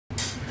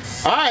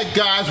Alright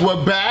guys,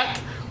 we're back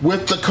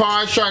with the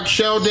Card Shark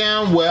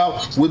Showdown.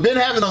 Well, we've been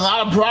having a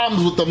lot of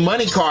problems with the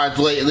money cards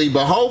lately,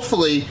 but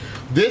hopefully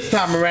this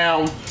time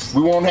around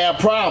we won't have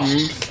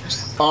problems.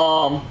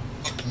 Go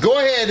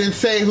ahead and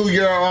say who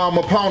your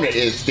opponent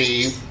is,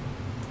 Steve.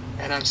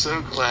 And I'm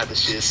so glad that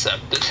she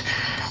accepted.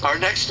 Our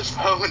next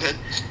opponent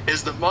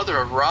is the mother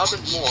of Robin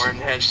Moore,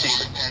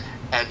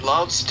 and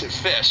loves to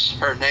fish.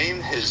 Her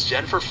name is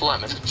Jennifer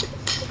Fleming.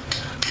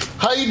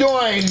 How you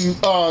doing,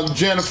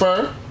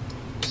 Jennifer?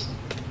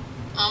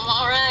 I'm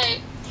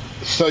alright.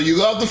 So you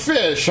love to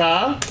fish,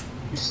 huh?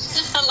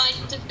 I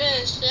like to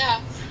fish, yeah.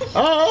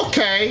 Oh,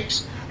 okay.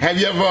 Have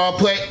you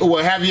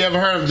ever have you ever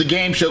heard of the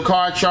game show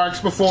Card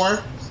Sharks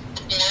before?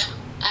 Yeah,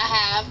 I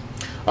have.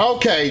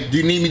 Okay, do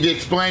you need me to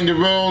explain the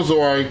rules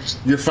or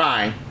you're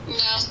fine? No,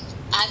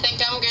 I think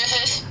I'm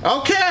good.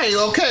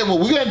 Okay, well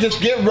we're gonna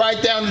just get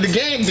right down to the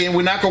game then.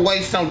 We're not gonna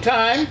waste no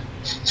time.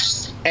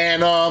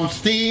 And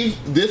Steve,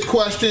 this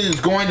question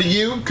is going to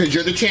you because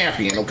you're the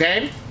champion,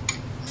 okay?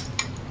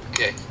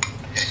 Okay.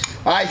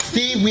 Alright,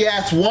 Steve, we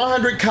asked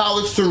 100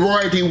 college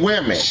sorority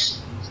women.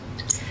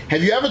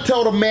 Have you ever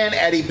told a man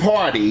at a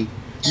party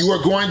you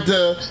were going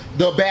to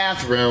the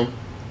bathroom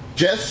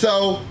just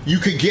so you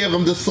could give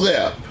him the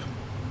slip?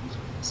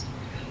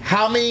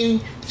 How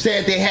many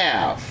said they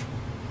have?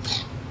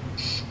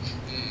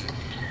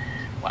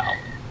 Wow.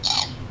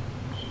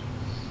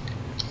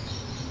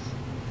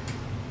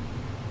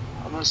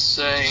 I'm gonna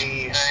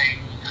say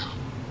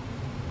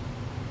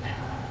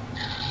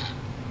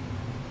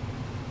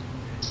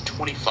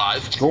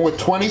 25. Going with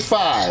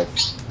 25.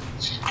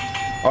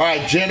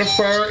 Alright,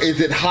 Jennifer, is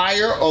it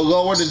higher or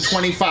lower than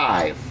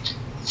 25?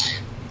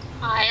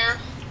 Higher.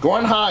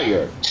 Going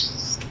higher.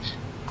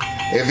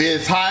 If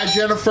it's high,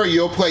 Jennifer,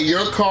 you'll play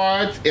your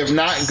cards. If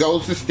not, it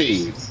goes to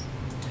Steve.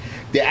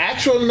 The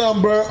actual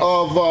number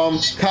of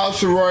college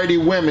sorority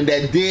women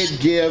that did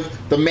give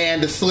the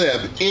man the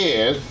slip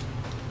is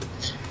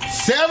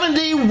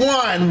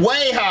 71.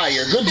 Way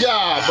higher. Good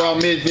job,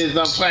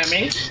 Mrs.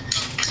 Fleming.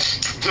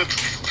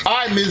 All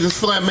right, Mrs.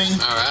 Fleming.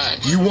 All right.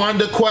 You won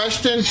the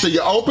question. So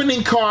your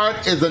opening card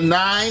is a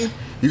 9.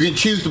 You can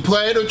choose to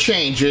play it or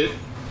change it.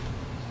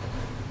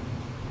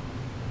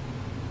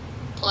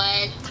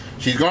 Play.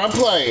 She's going to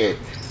play it.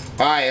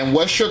 All right, and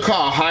what's your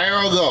call, higher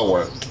or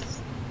lower?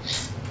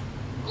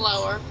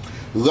 Lower.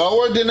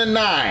 Lower than a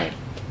 9.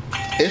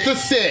 It's a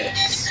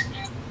 6.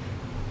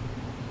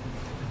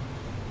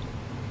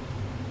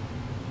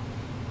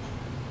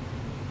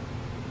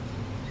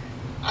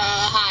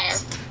 Higher.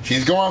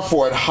 She's going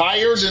for it.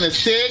 Higher than a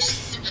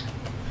 6?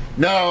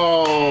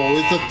 No,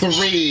 it's a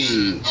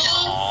 3.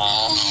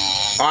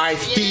 All right,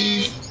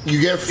 Steve, you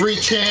get a free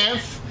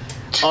chance.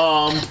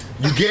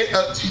 You get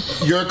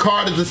your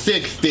card is a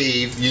 6,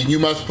 Steve. You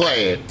must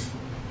play it.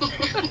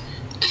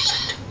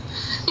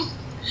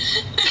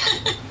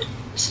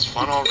 This is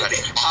fun already.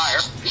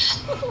 Higher.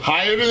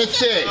 Higher than a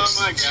 6. Oh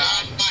my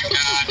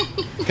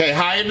god. Okay,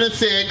 higher than a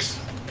 6.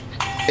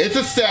 It's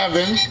a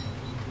 7.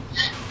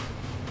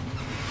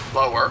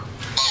 Lower.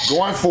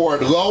 Going for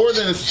it. Lower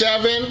than a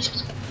 7?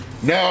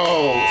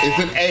 No, it's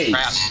an 8.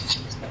 Crap.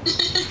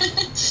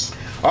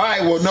 All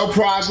right, well, no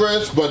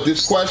progress, but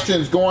this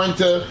question is going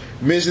to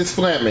Mrs.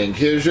 Fleming.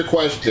 Here's your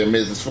question,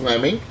 Mrs.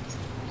 Fleming.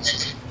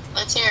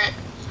 Let's hear it.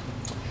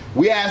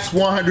 We asked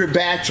 100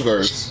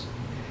 bachelors,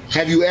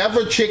 have you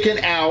ever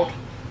chickened out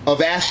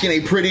of asking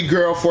a pretty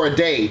girl for a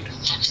date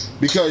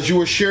because you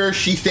were sure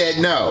she said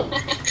no?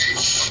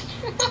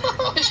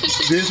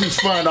 This is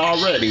fun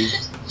already.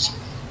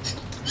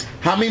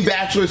 How many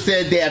bachelors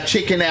said they have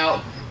chickened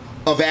out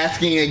of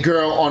asking a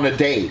girl on a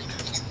date?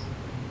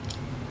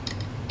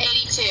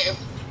 82.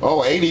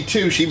 Oh,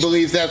 82. She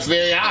believes that's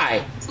very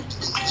high.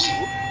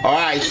 All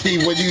right,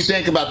 Steve, what do you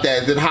think about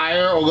that? Is it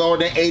higher or lower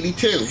than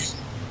 82?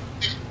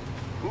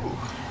 Ooh.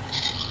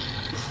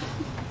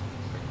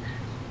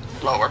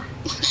 Lower.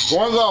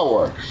 Going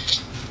lower.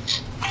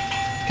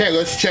 Okay,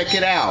 let's check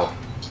it out.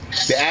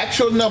 The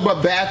actual number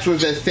of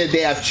bachelors that said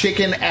they have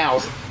chickened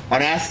out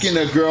on asking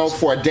a girl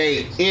for a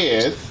date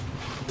is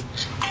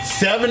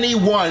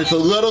 71. It's a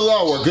little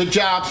lower. Good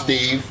job,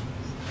 Steve.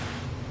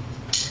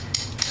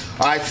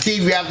 All right,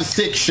 Steve, you have the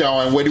 6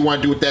 showing. What do you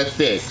want to do with that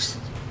 6?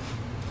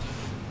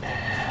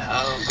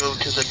 I'll go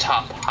to the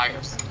top. Higher.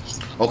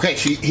 Okay,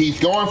 he's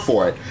going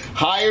for it.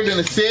 Higher than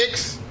a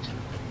 6?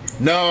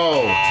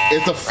 No,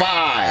 it's a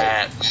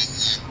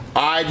 5.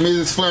 All right,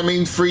 Mrs.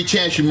 Fleming, free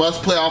chance. You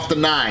must play off the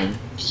 9.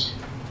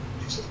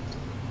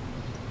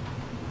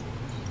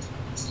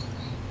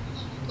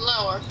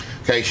 Lower.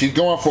 Okay, she's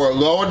going for it.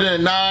 Lower than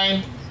a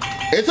 9.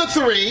 It's a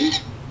 3.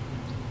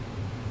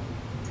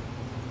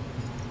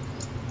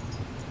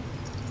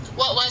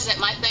 What was it?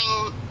 My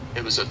thing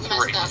It was a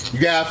 3. messed up. You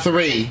got a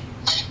 3.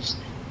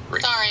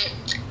 Sorry.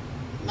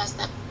 Messed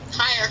up.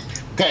 Higher.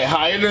 Okay,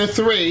 higher than a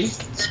 3.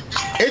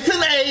 It's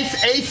an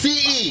ace,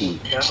 ACE.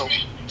 No.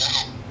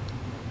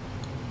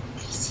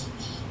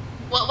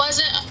 What was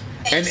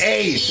it? An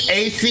ace,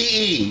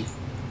 ACE.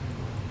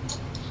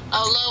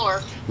 Oh,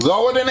 lower.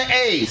 Lower than an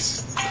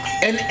ace.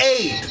 An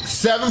 8.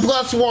 7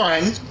 plus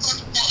 1.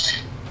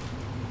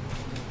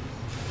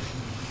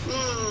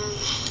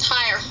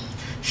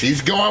 She's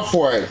going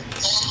for it.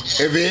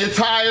 If it is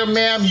higher,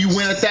 ma'am, you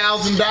win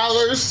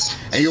 $1,000,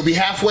 and you'll be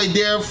halfway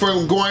there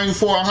for going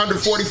for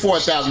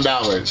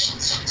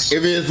 $144,000.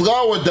 If it is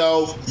lower,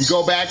 though, you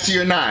go back to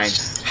your 9.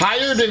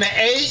 Higher than an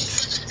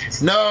 8?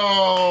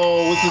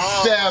 No, it's a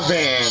 7.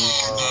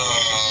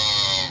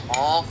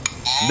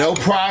 No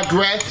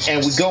progress,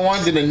 and we go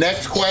on to the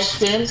next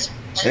question,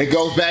 and it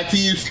goes back to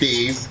you,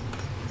 Steve.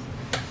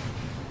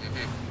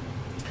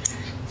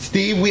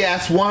 Steve, we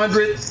asked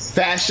 100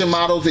 fashion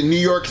models in New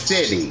York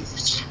City.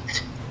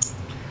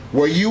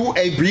 Were you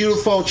a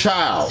beautiful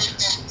child?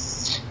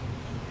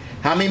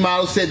 How many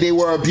models said they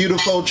were a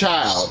beautiful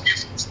child?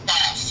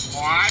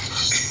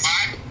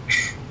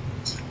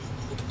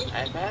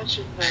 I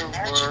imagine there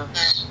were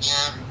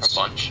a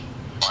bunch.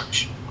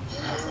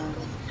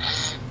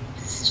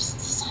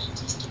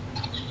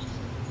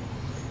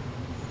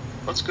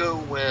 Let's go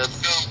with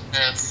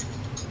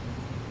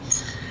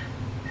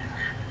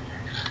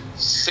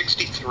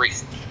 63.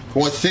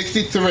 Going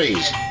 63.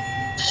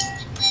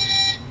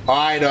 All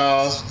right,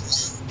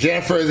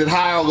 Jennifer, is it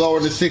higher or lower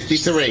than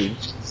 63?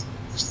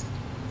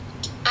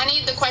 I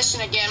need the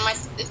question again.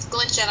 It's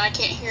glitching. I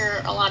can't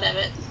hear a lot of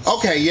it.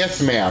 Okay, yes,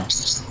 ma'am.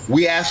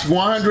 We asked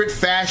 100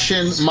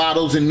 fashion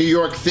models in New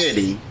York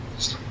City,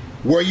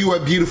 were you a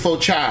beautiful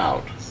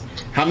child?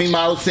 How many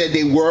models said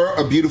they were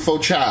a beautiful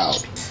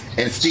child?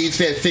 And Steve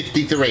said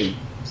 63.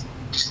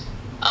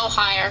 Oh,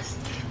 higher.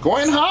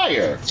 Going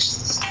higher.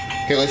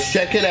 Okay, let's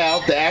check it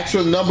out. The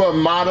actual number of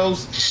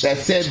models that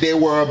said they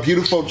were a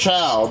beautiful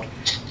child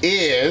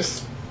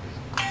is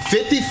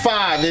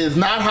 55. It is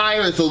not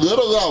higher, it's a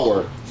little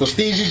lower. So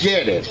Steve, you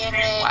get it.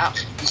 Wow.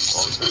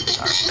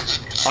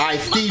 All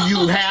right, Steve,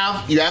 you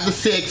have the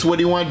 6. What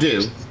do you want to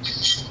do?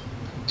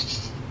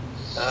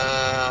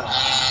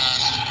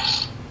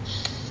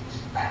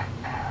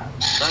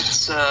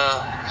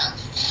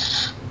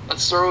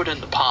 Let's throw it in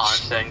the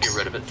pond and get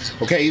rid of it.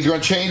 Okay, he's going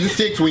to change the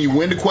 6. When you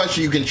win the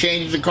question, you can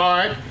change the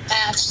card.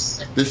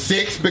 The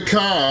 6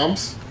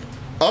 becomes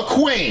a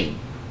queen.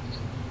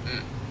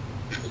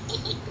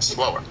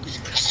 Lower.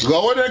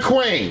 Lower than a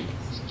queen.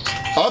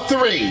 A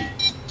 3.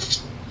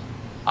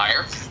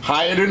 Higher.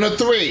 Higher than a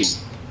 3.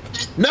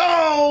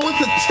 No,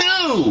 it's a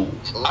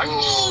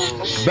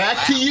 2.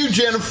 Back to you,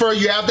 Jennifer.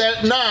 You have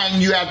that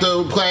 9 you have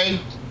to play.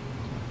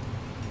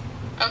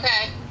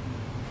 Okay.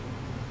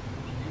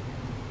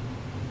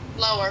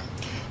 Lower.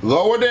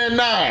 Lower than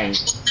 9.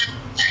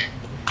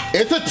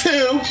 It's a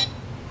 2.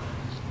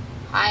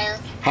 Higher.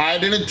 Higher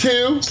than a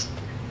 2.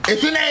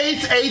 It's an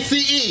ace,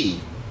 ACE.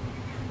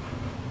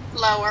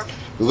 Lower.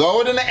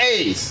 Lower than an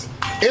ace.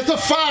 It's a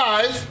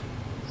 5.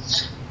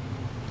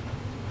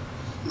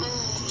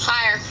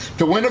 Higher.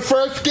 To win the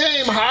first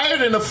game, higher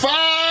than a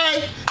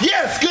 5.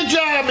 Yes, good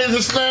job,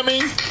 Mrs.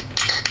 Fleming.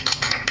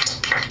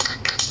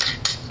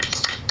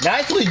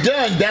 Nicely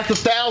done. That's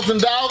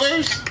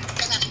 $1,000.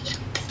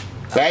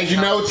 As you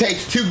know, it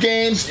takes 2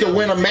 games to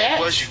win a match.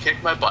 Was you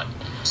kicked my butt.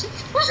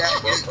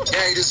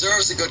 Yeah, he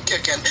deserves a good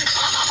kicking.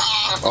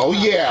 Oh,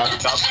 yeah.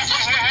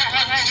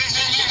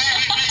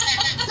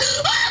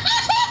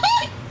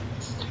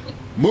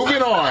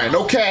 Moving on.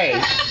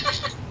 Okay.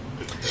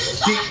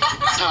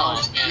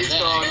 Oh, man,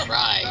 that ain't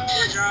right.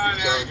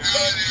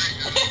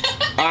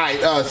 All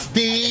right,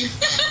 Steve.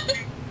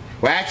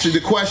 Well, actually,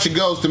 the question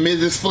goes to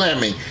Mrs.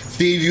 Fleming.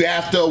 Steve, you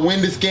have to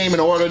win this game in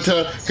order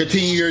to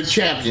continue your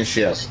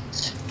championship.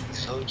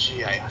 Oh,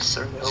 gee, I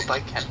certainly hope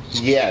I can.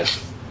 Yes.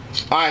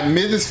 All right,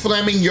 Mrs.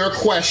 Fleming, your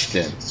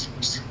question.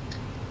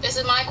 This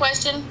is my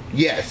question?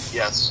 Yes.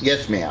 Yes.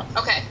 Yes, ma'am.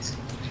 Okay.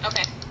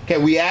 Okay. Okay,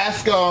 we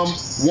asked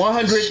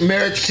 100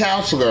 marriage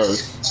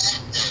counselors,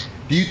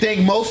 do you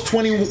think most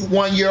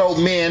 21-year-old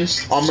men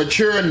are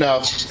mature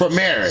enough for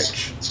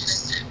marriage?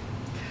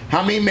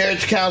 How many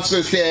marriage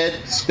counselors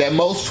said that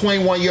most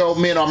 21-year-old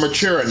men are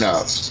mature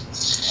enough?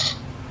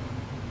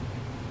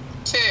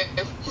 2.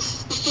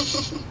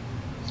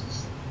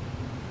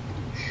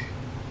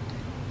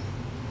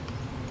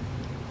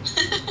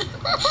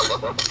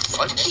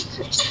 What?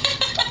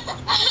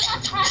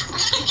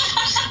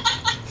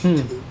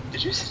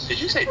 Did you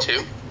say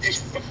 2?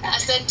 I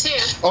said 2.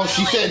 Oh,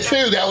 she said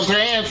 2. That was her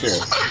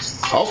answer.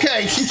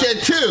 Okay, she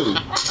said 2.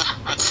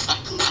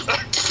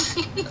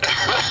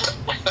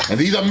 And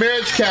these are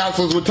marriage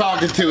counselors we're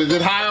talking to. Is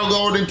it higher or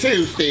lower than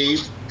 2,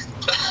 Steve?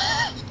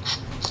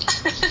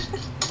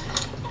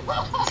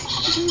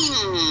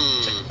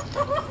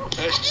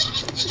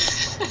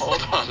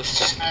 Hold on a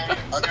second.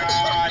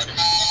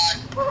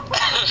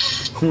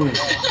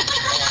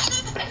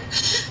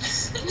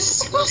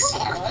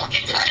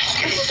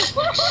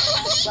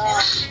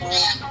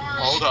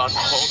 Hold on.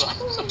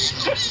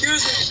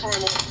 Excuse me for a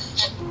moment.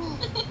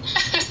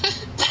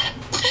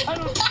 I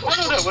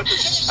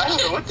don't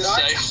know what to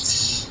say.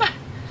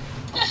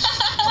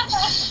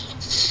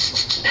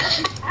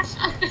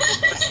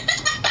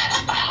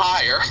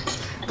 Higher.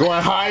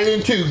 Going higher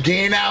than 2.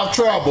 Getting out of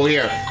trouble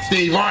here.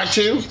 Steve, aren't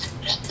you?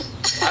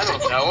 I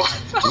don't know.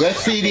 Let's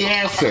see the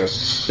answer.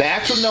 The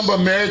actual number of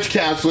marriage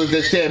counselors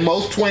that said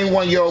most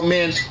 21-year-old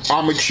men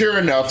are mature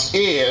enough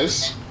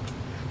is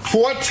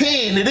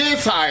 14. It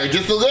is higher,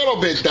 just a little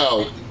bit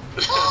though.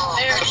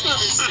 There it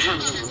is.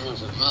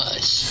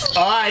 Much.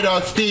 All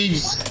right,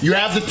 Steve, you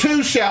have the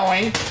 2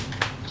 showing.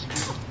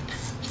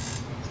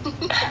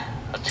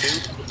 A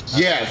 2?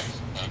 Yes.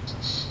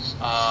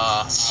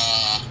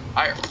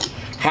 Higher.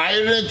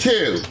 Higher than a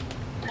 2.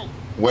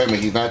 Wait a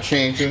minute, he's not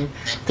changing.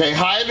 Okay,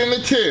 higher than a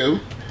 2.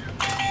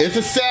 It's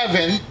a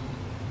 7.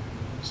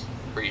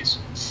 Freeze.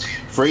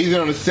 Freezing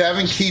on a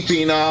 7,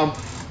 keeping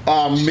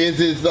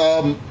Mrs.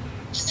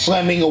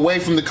 Fleming away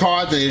from the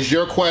cards, and it's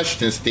your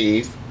question,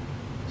 Steve.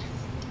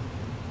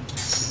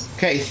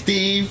 Okay,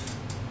 Steve.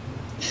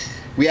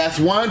 We asked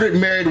 100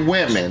 married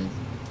women.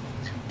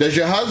 Does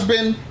your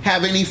husband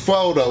have any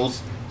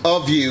photos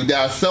of you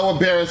that are so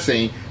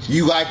embarrassing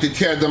you like to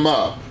tear them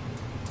up?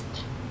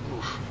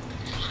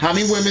 How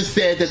many women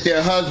said that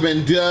their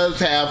husband does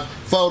have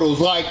photos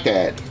like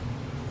that?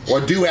 Or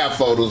do have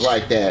photos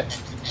like that?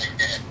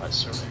 I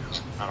certainly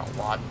not a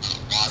lot.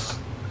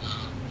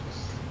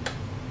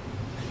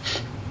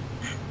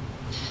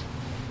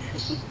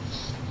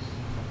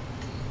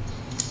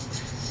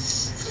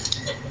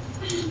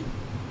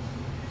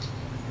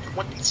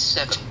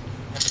 $27.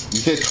 You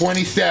said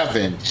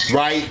 27,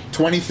 right?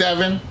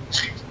 27?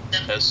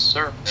 Yes,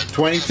 sir.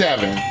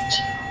 27.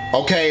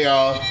 Okay,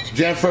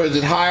 Jennifer, is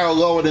it higher or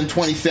lower than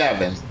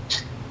 27?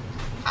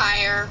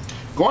 Higher.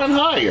 Going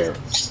higher.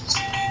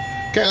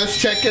 Okay, let's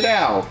check it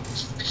out.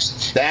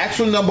 The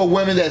actual number of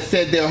women that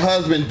said their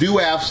husband do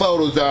have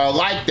photos that are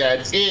like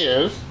that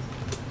is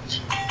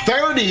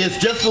 30. It's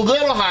just a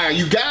little higher.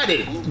 You got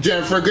it,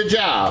 Jennifer. Good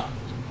job.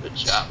 Good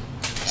job.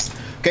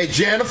 Okay,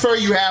 Jennifer,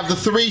 you have the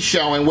 3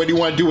 showing. What do you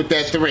want to do with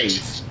that 3?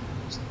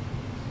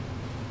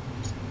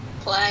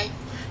 Play.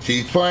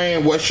 She's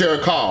playing. What's your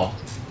call?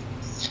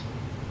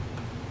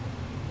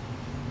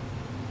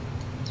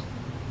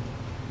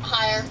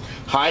 Higher.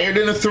 Higher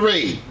than a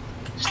 3.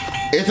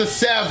 It's a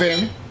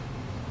 7.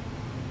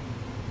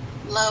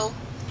 Low.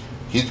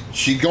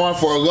 She's going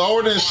for a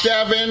lower than a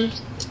 7.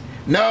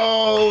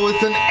 No,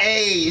 it's an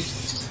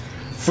ace.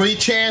 Free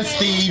chance,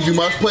 Steve. You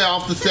must play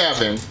off the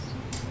 7.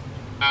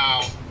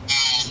 Ow.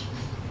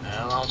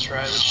 Well, I'll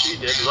try what she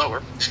did.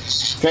 Lower.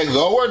 Okay,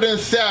 lower than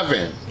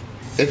 7.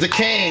 It's a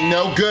king.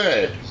 No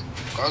good.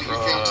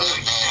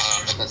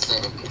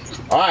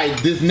 All right,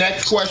 this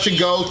next question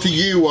goes to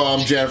you,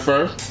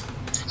 Jennifer.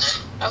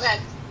 Okay.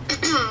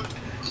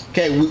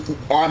 Okay,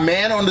 our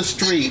man on the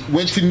street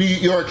went to New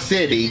York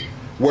City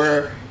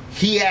where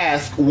he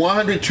asked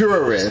 100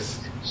 tourists,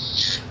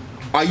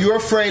 are you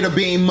afraid of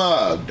being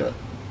mugged?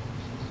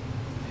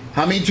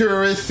 How many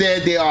tourists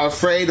said they are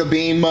afraid of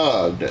being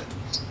mugged?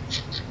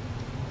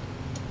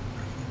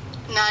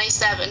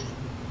 97.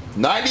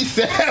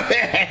 97.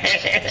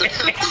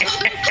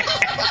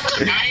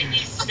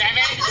 97?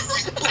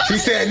 She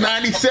said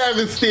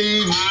 97,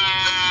 Steve.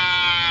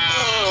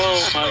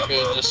 Oh my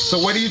goodness. So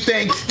what do you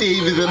think,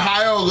 Steve? Is it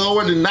higher or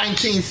lower than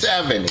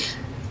 1970?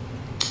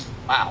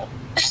 Wow.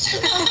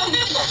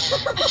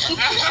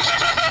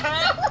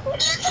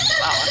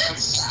 Wow,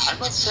 I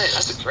must say,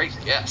 that's a great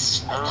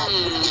guess.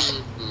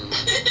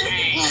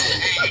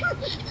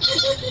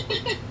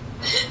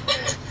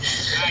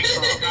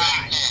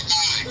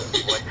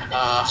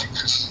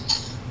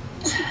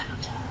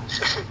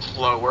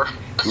 Lower.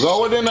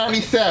 Lower than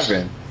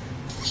 97.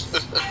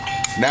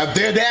 Now, if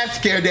they're that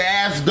scared, their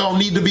ass don't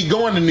need to be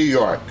going to New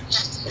York.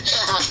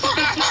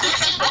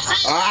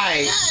 All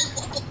right.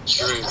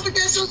 True. I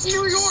guess it's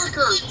New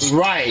Yorkers.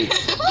 Right.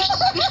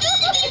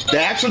 The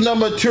actual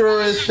number of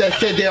tourists that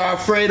said they are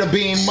afraid of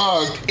being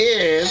mugged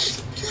is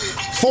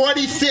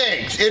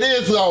 46. It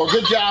is lower.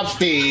 Good job,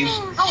 Steve.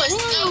 Oh,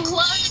 it's so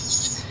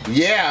close.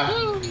 Yeah.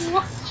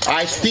 All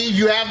right, Steve,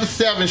 you have the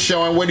 7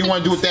 showing. What do you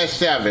want to do with that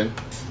 7?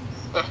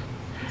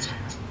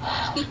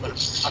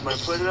 I'm going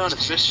to put it on a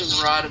fishing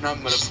rod and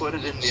I'm going to put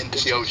it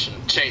into the ocean.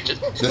 Change it.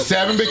 The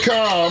 7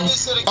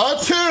 becomes a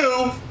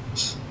 2.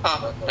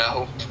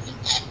 No.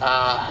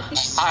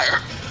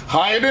 Higher.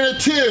 Higher than a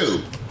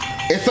 2.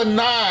 It's a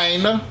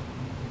 9.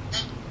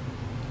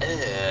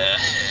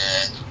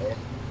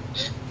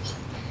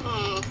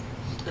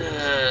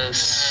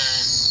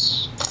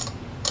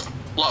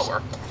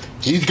 Lower.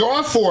 He's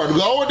going for it.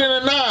 Lower than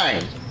a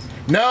 9.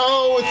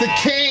 No, it's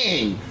a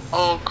king.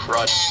 Oh,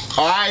 crud.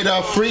 All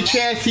right, free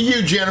chance to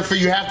you, Jennifer.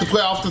 You have to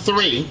play off the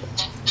 3.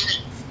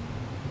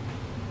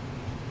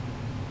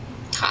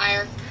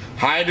 Higher.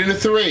 Higher than a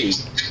 3.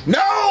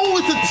 No,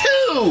 it's a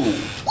 2.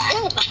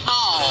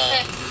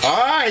 All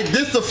right,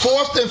 this is the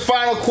 4th and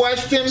final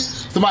question.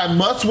 Somebody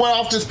must win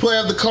off this play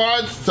of the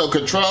cards, so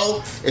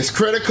control is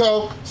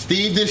critical.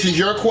 Steve, this is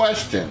your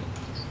question.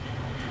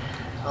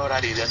 Oh,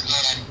 I need it.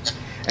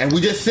 And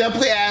we just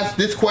simply asked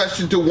this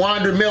question to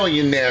 100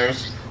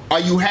 millionaires. Are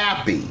you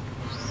happy?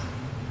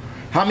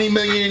 How many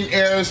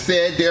millionaires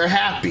said they're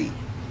happy?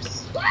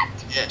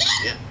 Yeah,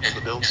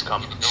 the bill's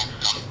coming.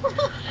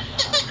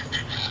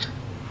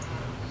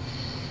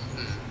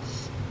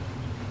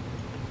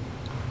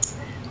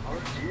 Are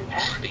you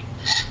happy?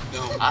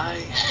 No,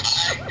 I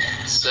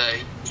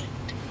say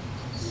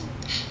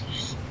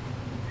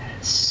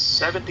 6.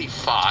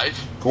 75.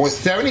 Going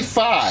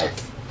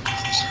 75.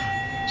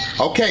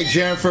 Okay,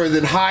 Jennifer, is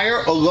it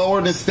higher or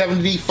lower than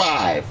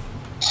 75?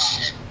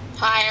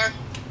 Higher.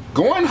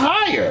 Going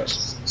higher.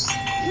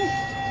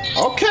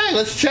 Okay,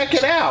 let's check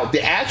it out.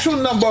 The actual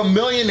number of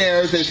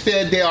millionaires that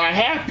said they are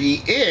happy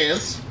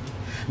is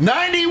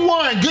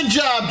 91. Good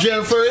job,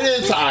 Jennifer. It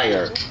is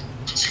higher.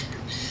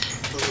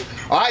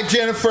 All right,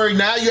 Jennifer,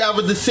 now you have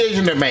a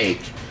decision to make.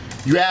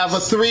 You have a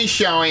 3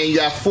 showing.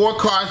 You have 4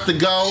 cards to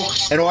go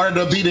in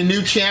order to be the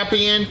new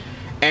champion.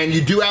 And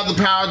you do have the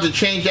power to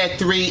change that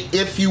 3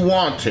 if you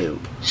want to.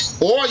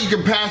 Or you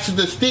can pass it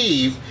to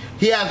Steve.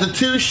 He has a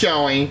 2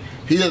 showing.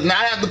 He does not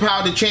have the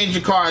power to change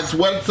the cards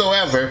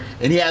whatsoever.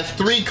 And he has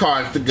 3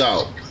 cards to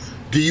go.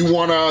 Do you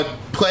want to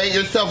play it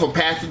yourself or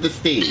pass it to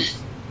Steve?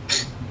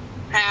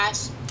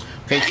 Pass.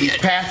 Okay, she's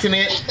passing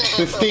it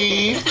to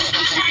Steve.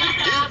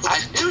 I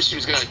knew she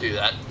was going to do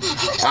that.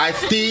 All right,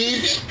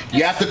 Steve,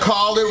 you have to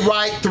call it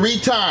right 3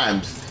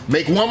 times.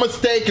 Make one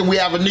mistake and we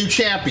have a new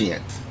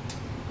champion.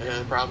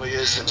 It probably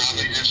is going to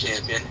be a new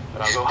champion,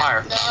 but I'll go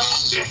higher.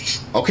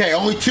 Okay,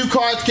 only 2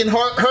 cards can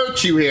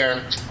hurt you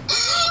here.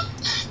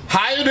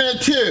 Higher than a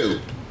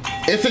 2.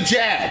 It's a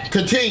jack.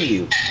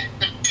 Continue.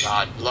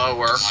 God,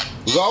 lower.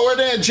 Lower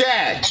than a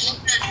jack.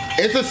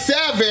 It's a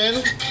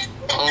 7.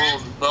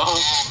 Oh, no.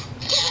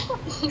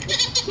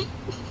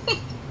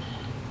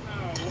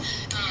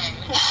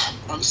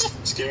 I'm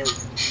scared.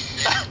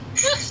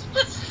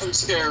 I'm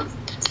scared.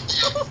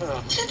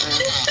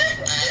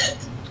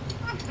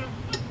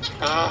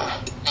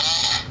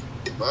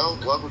 Well,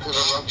 welcome to the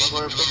Rough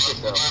Square Picture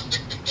Show.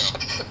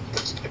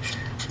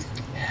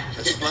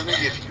 Miss Fleming,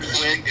 if you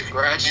win,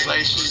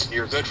 congratulations.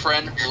 Your good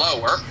friend,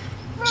 lower.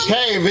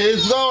 Hey, if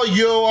it's low,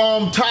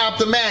 you'll top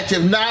the match.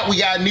 If not, we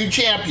got a new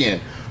champion.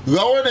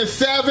 Lower than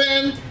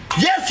 7.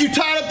 Yes, you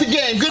tied up the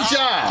game. Good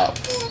job.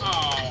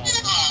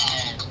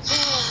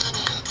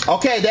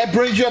 Okay, that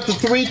brings you up to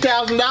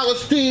 $3,000,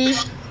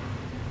 Steve.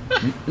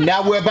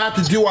 Now we're about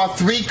to do our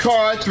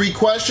 3-card,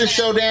 3-question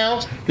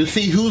showdown to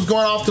see who's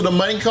going off to the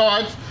money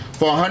cards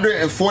for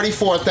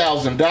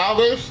 $144,000.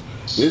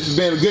 This has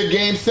been a good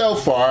game so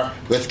far.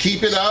 Let's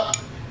keep it up.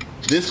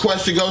 This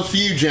question goes to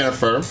you,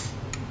 Jennifer.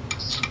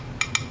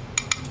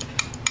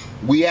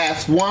 We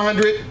asked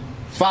 100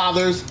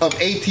 fathers of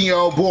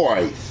 18-year-old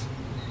boys.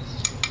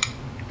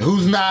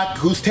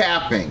 Who's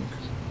tapping?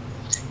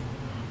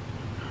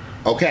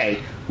 Okay,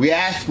 we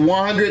asked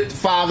 100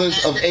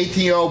 fathers of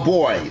 18-year-old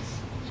boys.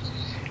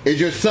 Is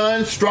your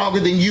son stronger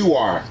than you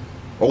are?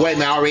 Oh, wait a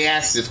minute, I already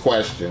asked this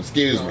question.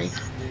 Excuse me.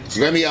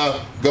 Let me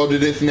go to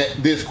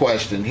this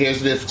question. Here's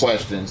this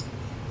question.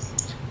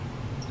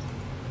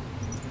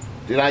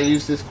 Did I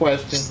use this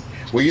question?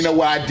 Well, you know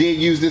what? I did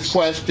use this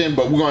question,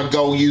 but we're going to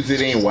go use it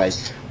anyway.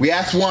 We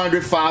asked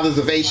 100 fathers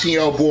of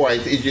 18-year-old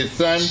boys, is your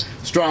son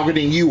stronger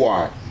than you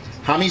are?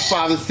 How many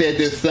fathers said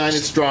their son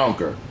is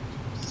stronger?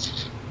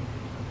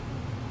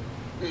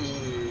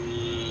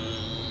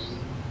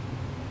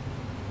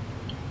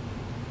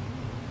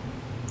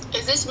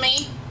 Is this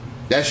me?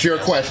 That's your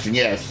question,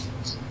 yes.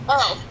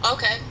 Oh,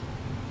 okay.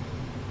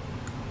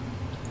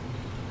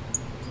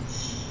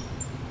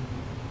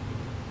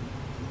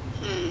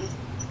 Hmm.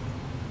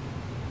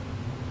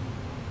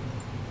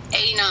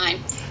 89.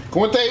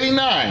 Going with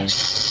 89.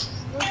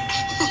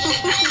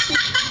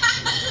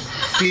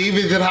 Steve,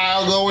 is it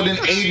higher or lower than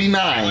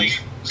 89?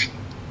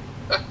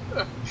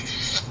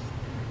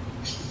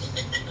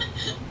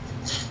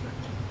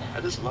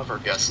 I just love her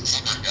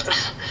guesses.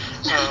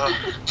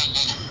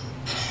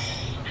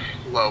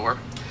 Lower.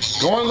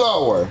 Going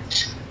lower.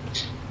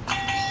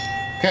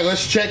 Okay,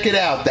 let's check it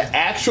out. The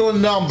actual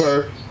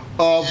number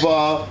of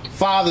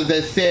fathers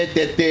that said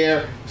that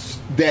their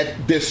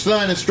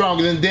son is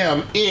stronger than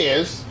them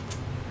is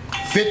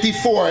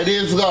 54. It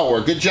is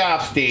lower. Good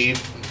job, Steve.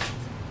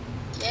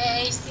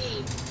 Yay,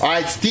 Steve. All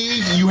right,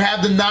 Steve, you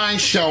have the 9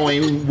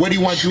 showing. What do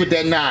you want to do with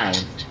that 9?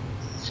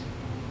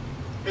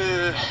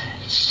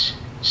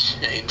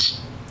 Change.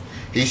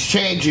 He's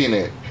changing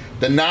it.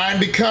 The 9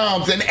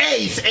 becomes an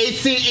ace,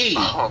 A-C-E.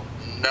 Oh,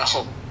 no.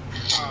 Oh,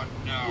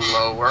 no.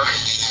 Lower.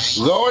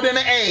 Lower than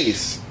an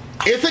ace.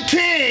 It's a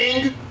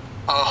king.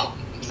 Oh,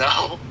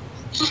 no.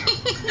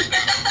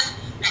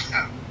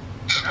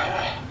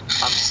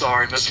 I'm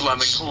sorry, Miss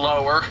Fleming.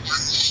 Lower.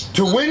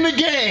 To win the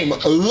game,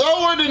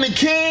 lower than the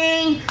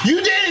king.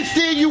 You did it,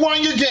 Steve. You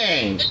won your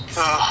game.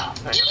 Oh,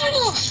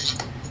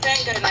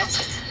 Thank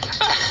goodness.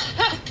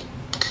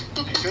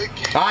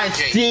 All right,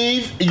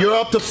 Steve, you're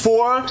up to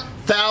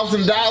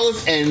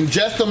 $4,000. In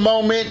just a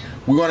moment,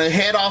 we're going to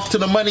head off to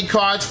the money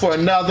cards for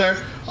another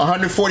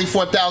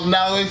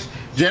 $144,000.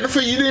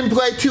 Jennifer, you didn't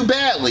play too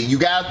badly. You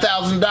got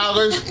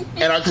 $1,000,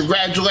 and our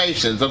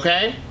congratulations,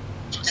 okay?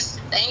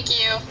 Thank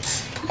you.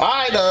 All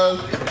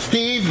right,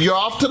 Steve, you're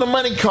off to the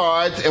money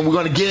cards, and we're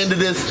going to get into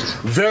this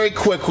very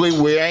quickly.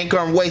 We ain't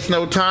going to waste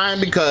no time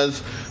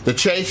because the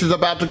chase is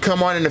about to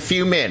come on in a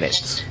few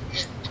minutes.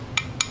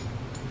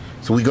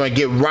 So we're going to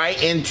get right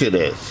into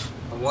this.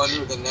 I wonder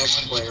who the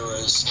next player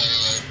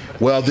is.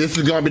 Well, this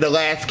is going to be the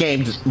last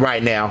game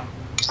right now.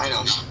 I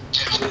know.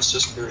 It's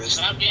just curious.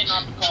 I'm getting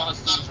off the call.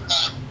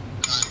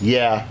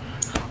 Yeah.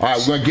 All right,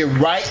 we're going to get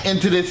right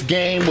into this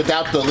game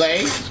without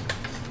delay.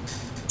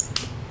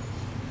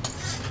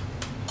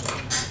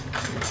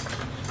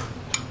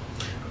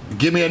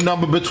 Give me a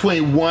number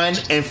between 1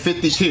 and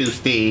 52,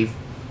 Steve.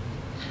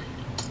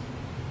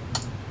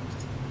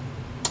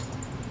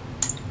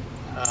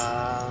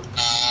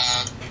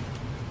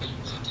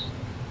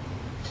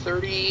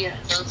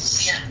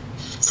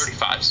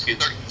 35, excuse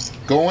me.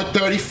 Going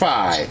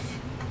 35.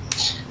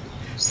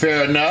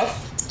 Fair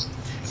enough.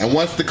 And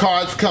once the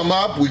cards come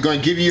up, we're going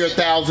to give you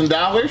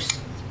 $1,000.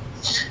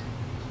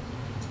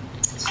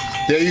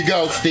 There you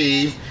go,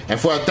 Steve. And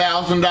for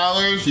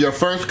 $1,000, your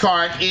first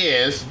card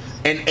is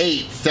an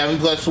 8, 7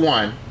 plus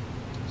 1.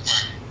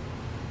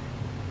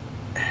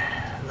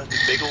 Let the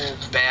big old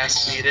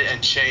bass eat it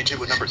and change it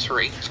with number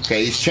 3.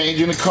 Okay, he's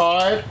changing the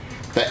card.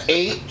 The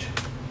 8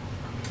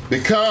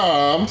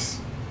 becomes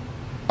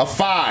a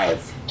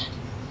 5.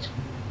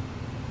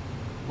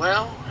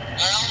 Well,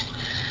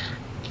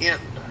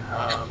 can't.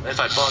 If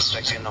I bust,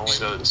 I can only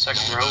go to the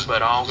second row,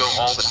 but I'll go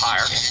all but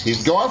higher.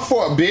 He's going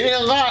for bidding a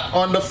lot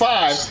on the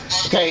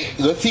 5. Okay,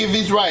 let's see if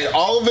he's right.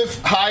 All of it's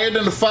higher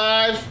than the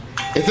 5.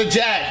 It's a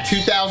jack.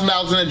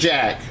 $2,000 in a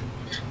jack.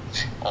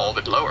 All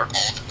but lower.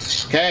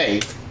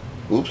 Okay.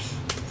 Oops.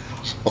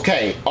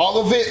 Okay,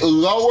 all of it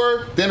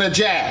lower than a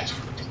jack.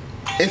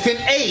 It's an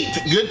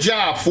 8. Good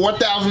job.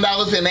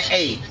 $4,000 and an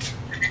 8.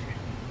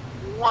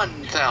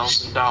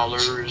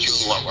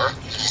 $1,000 lower.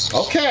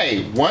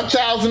 Okay,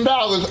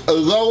 $1,000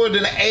 lower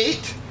than an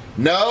 8.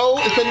 No,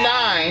 it's a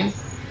 9.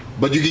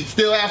 But you can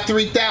still have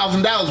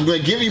 $3,000. We're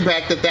going to give you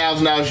back the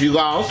 $1,000 you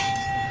lost.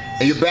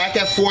 And you're back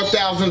at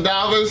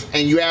 $4,000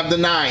 and you have the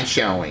 9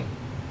 showing.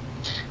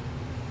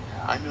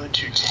 I'm going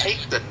to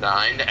take the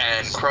 9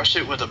 and crush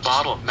it with a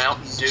bottle of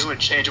Mountain Dew and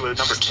change it with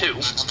number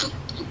 2.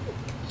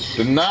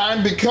 The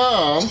 9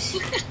 becomes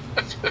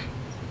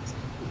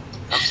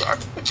I'm sorry.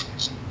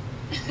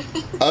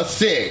 a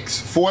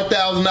 6.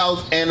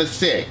 $4,000 and a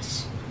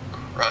 6.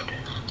 Right.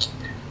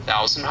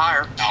 1,000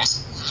 higher.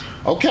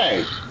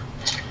 Okay.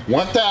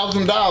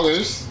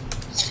 $1,000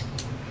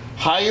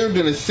 higher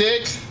than a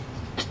 6.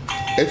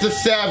 It's a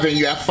 7.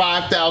 You have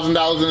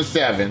 $5,000 in a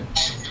 7.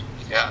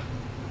 Yeah.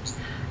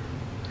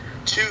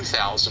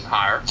 2,000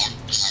 higher.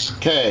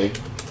 Okay.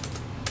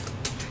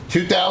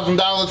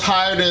 $2,000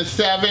 higher than a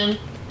 7.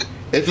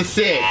 It's a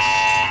 6.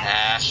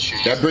 Ah,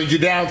 shoot. That brings you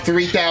down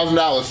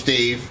 $3,000,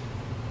 Steve.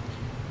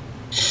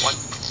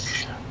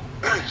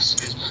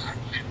 Excuse me.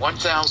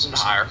 1,000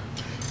 higher.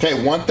 Okay,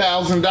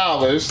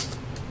 $1,000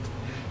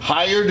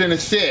 higher than a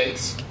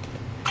 6.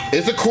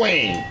 It's a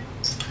queen.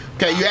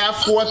 Okay, you have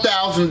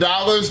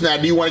 $4,000. Now,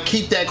 do you want to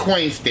keep that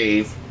queen,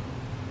 Steve?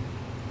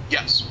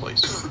 Yes,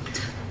 please.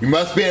 You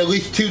must bid at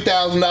least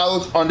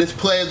 $2,000 on this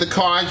play of the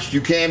cards.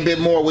 You can bid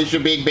more. What's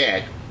your big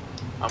bet?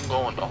 I'm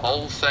going the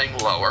whole thing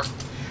lower.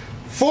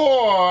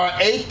 For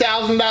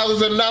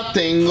 $8,000 or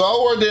nothing,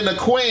 lower than a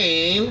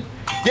queen.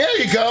 There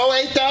you go,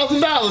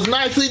 $8,000.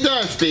 Nicely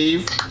done,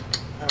 Steve.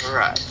 All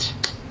right.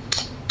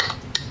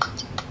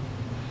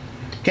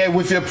 Okay,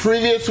 with your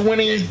previous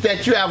winnings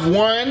that you have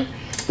won,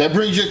 that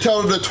brings your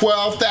total to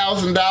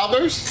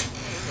 $12,000.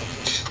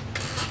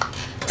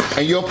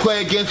 And you'll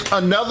play against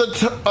another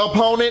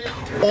opponent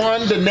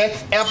on the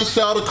next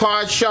episode of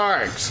Card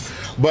Sharks.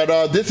 But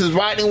this is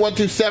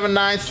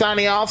Lightning1279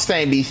 signing off,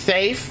 saying be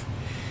safe,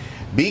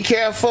 be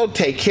careful,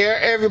 take care,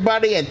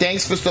 everybody, and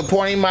thanks for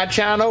supporting my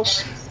channel.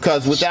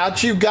 Because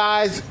without you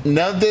guys,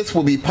 none of this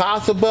will be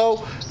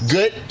possible.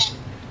 Good.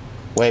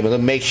 Wait a minute, let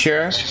me make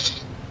sure.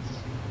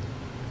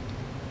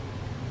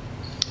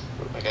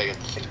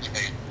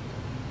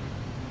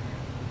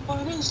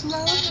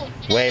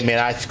 Wait a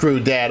minute, I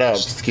screwed that up.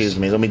 Excuse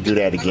me, let me do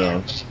that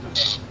again.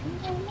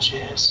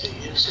 Jesse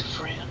is a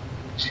friend.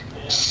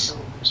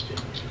 Always been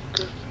a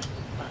good friend.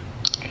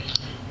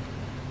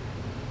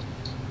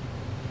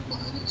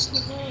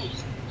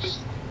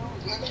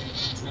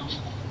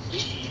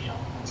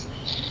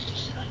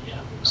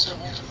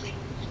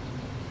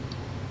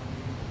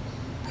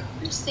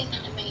 Who's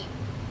singing to me?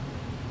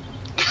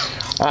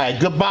 All right,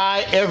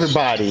 goodbye,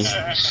 everybody.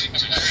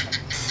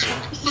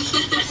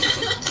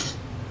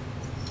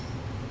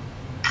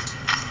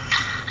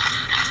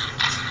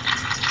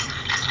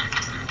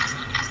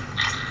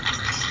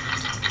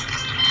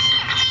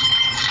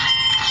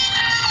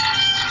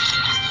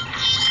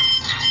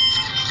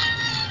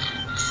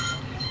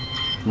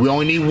 We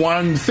only need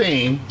one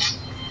thing.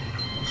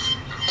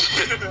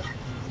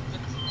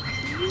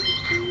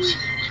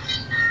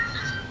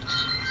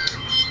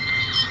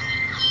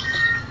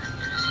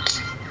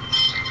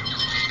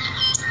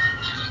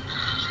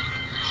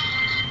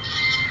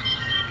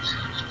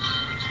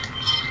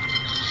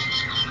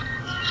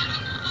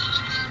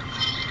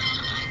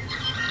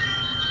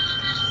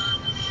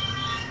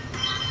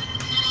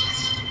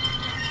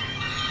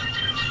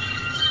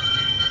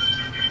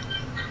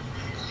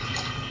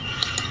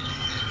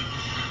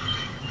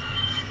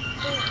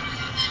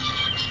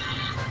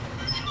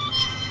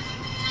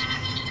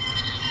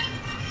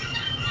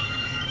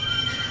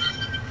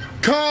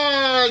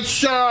 Card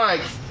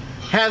Sharks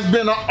has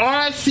been an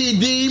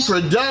RCD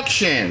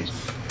production.